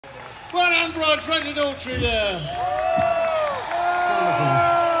Well done, Brodge, Reggie Daltrey there.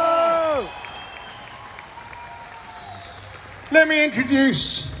 Let me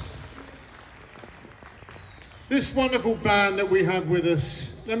introduce this wonderful band that we have with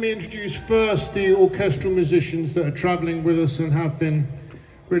us. Let me introduce first the orchestral musicians that are travelling with us and have been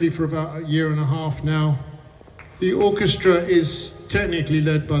really for about a year and a half now. The orchestra is technically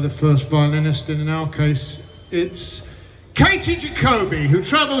led by the first violinist, and in our case it's Katie Jacoby, who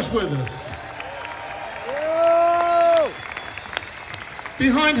travels with us.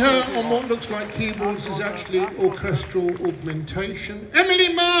 Behind her on what looks like keyboards is actually orchestral augmentation,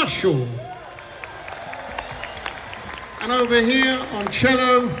 Emily Marshall. And over here on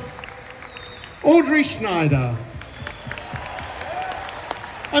cello, Audrey Snyder.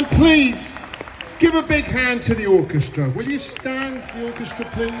 And please, give a big hand to the orchestra. Will you stand, the orchestra,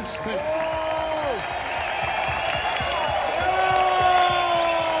 please? Thank you.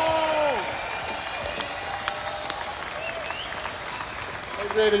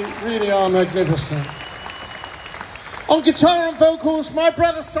 They really are magnificent. On guitar and vocals, my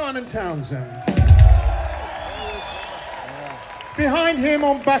brother Simon Townsend. Behind him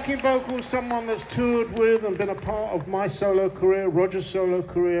on backing vocals, someone that's toured with and been a part of my solo career, Roger's solo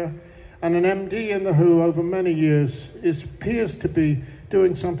career, and an MD in The Who over many years, appears to be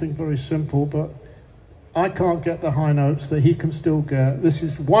doing something very simple, but I can't get the high notes that he can still get. This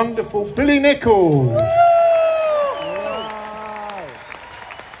is wonderful Billy Nichols.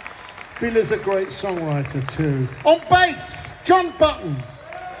 Billy's a great songwriter too. On bass, John Button.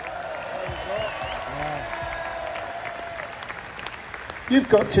 You've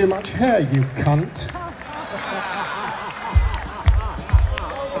got too much hair, you cunt.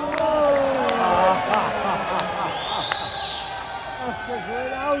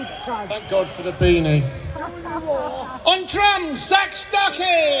 Thank God for the beanie. On drums, Zach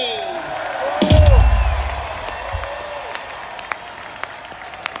Stuckey.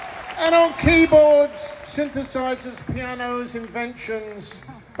 And on keyboards, synthesizers, pianos, inventions,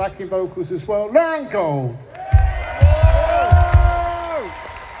 backing vocals as well, Lauren Gold.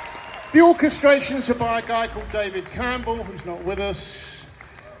 The orchestrations are by a guy called David Campbell, who's not with us,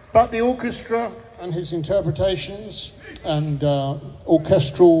 but the orchestra and his interpretations and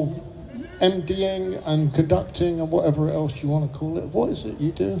orchestral MDing and conducting and whatever else you want to call it. What is it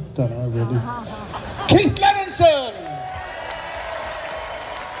you do? Don't know really. Keith Levinson!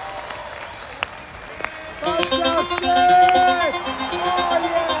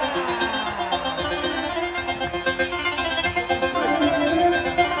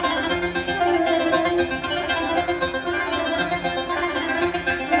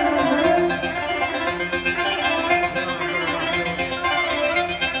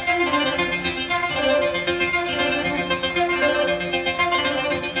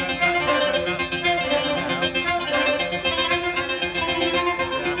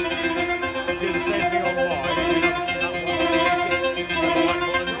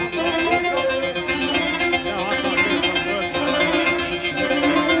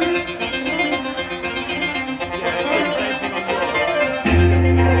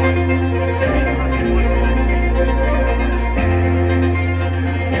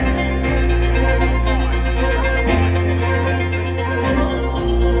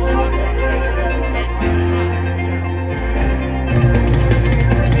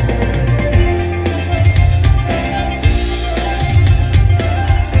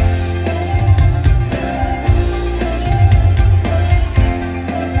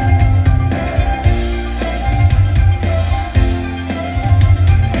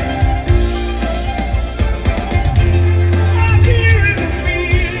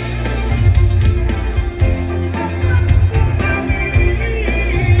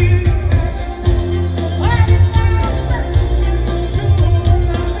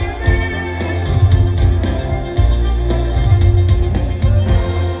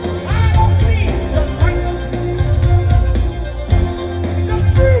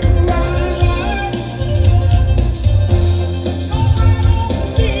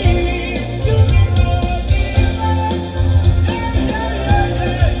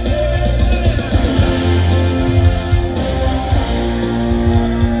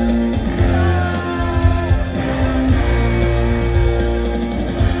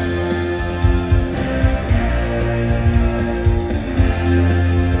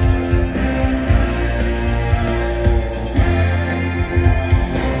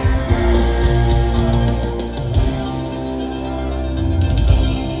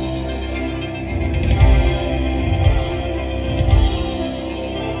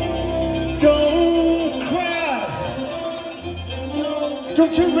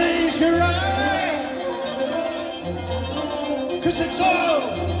 raise your eye, 'cause it's all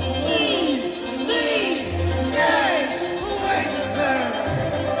the night western.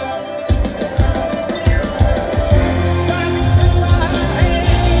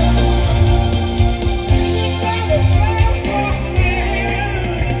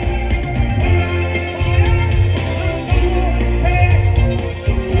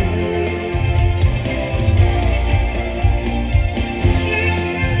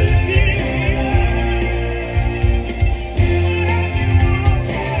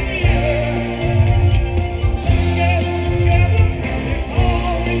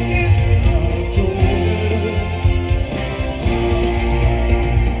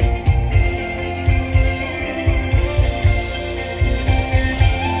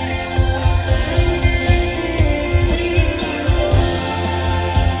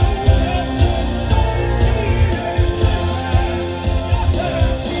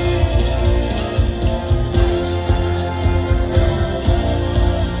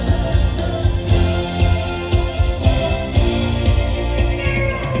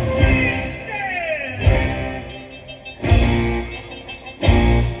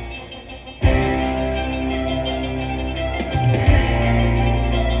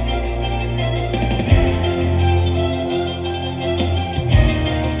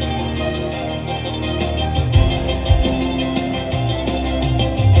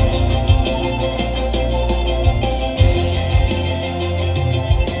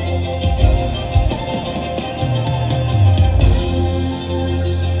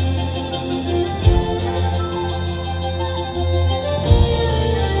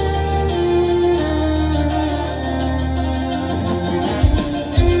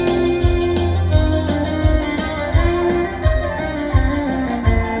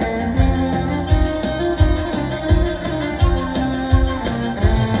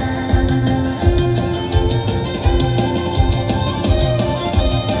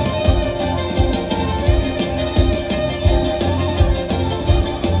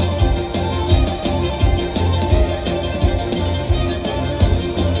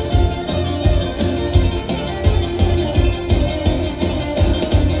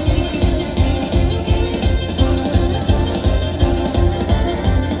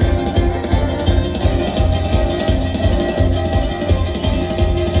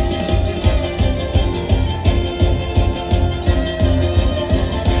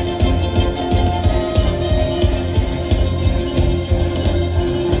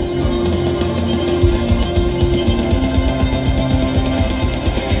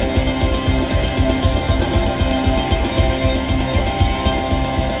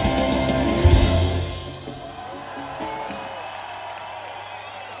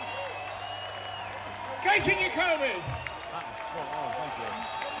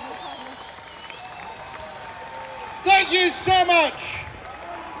 Thank you so much.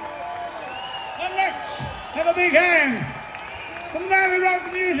 And let's have a big hand for the man who wrote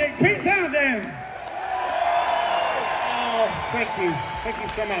the music, Pete Townsend. Oh, thank you. Thank you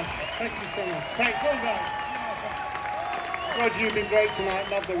so much. Thank you so much. Thanks. Roger, you've been great tonight.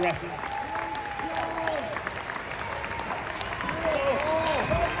 Love the record.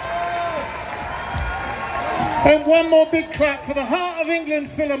 And one more big clap for the Heart of England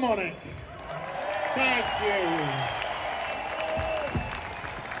Philharmonic. Thank you.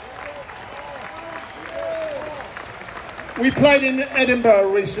 We played in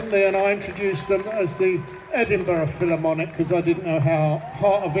Edinburgh recently and I introduced them as the Edinburgh Philharmonic because I didn't know how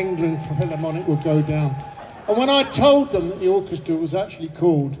Heart of England Philharmonic would go down. And when I told them that the orchestra was actually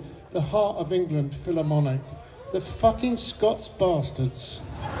called the Heart of England Philharmonic, the fucking Scots bastards,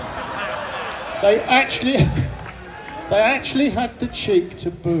 they actually had the cheek to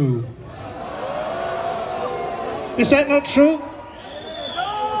boo. Is that not true?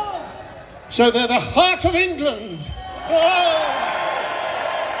 So they're the Heart of England. Oh!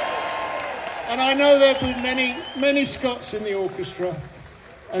 And I know there have been many Scots in the orchestra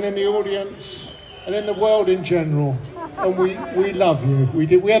and in the audience and in the world in general. And we love you.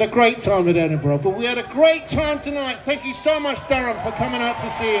 We had a great time at Edinburgh, but we had a great time tonight. Thank you so much, Durham, for coming out to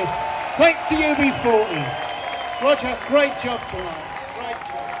see us. Thanks to UB40. Roger, great job tonight. Great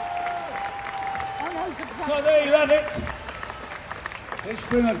job. So there you have it. It's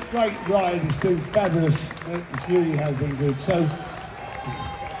been a great ride. It's been fabulous. It really has been good. So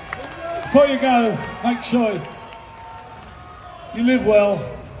before you go, make sure you live well,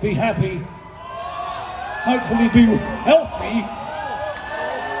 be happy, hopefully be healthy,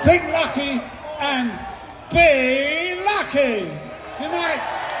 think lucky, and be lucky. Good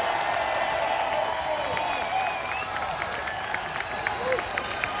night.